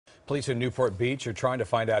Police in Newport Beach are trying to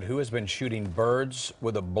find out who has been shooting birds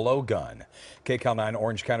with a blowgun. KCAL 9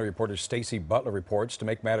 Orange County reporter Stacey Butler reports, to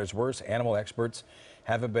make matters worse, animal experts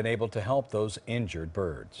haven't been able to help those injured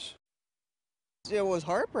birds. It was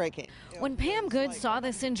heartbreaking. When Pam Good saw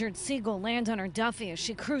this injured seagull land on her Duffy as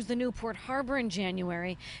she cruised the Newport Harbor in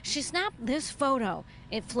January, she snapped this photo.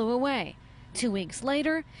 It flew away. 2 weeks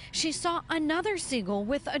later, she saw another seagull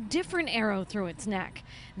with a different arrow through its neck.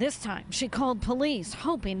 This time, she called police,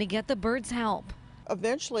 hoping to get the birds help.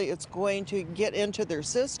 Eventually, it's going to get into their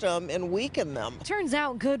system and weaken them. Turns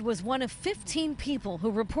out Good was one of 15 people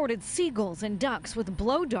who reported seagulls and ducks with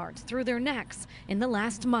blow darts through their necks in the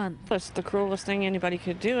last month. It's the cruelest thing anybody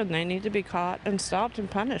could do, and they need to be caught and stopped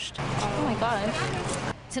and punished. Oh my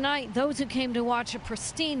God. Tonight, those who came to watch a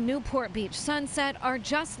pristine Newport Beach sunset are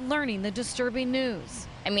just learning the disturbing news.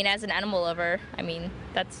 I mean, as an animal lover, I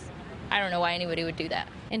don't know why anybody would do that.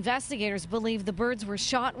 Investigators believe the birds were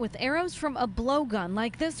shot with arrows from a blowgun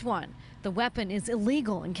like this one. The weapon is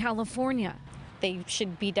illegal in California. They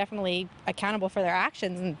should be definitely accountable for their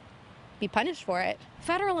actions and be punished for it.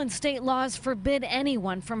 Federal and state laws forbid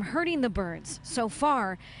anyone from hurting the birds. So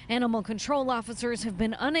far, animal control officers have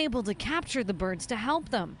been unable to capture the birds to help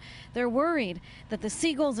them. They're worried that the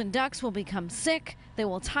seagulls and ducks will become sick, they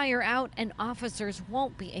will tire out, and officers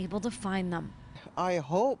won't be able to find them. I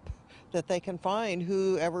hope that they can find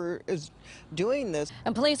whoever is doing this.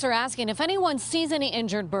 And police are asking if anyone sees any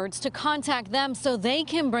injured birds to contact them so they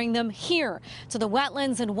can bring them here to the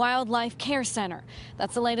Wetlands and Wildlife Care Center.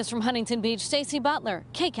 That's the latest from Huntington Beach. Stacey Butler,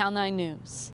 KCAL 9 News.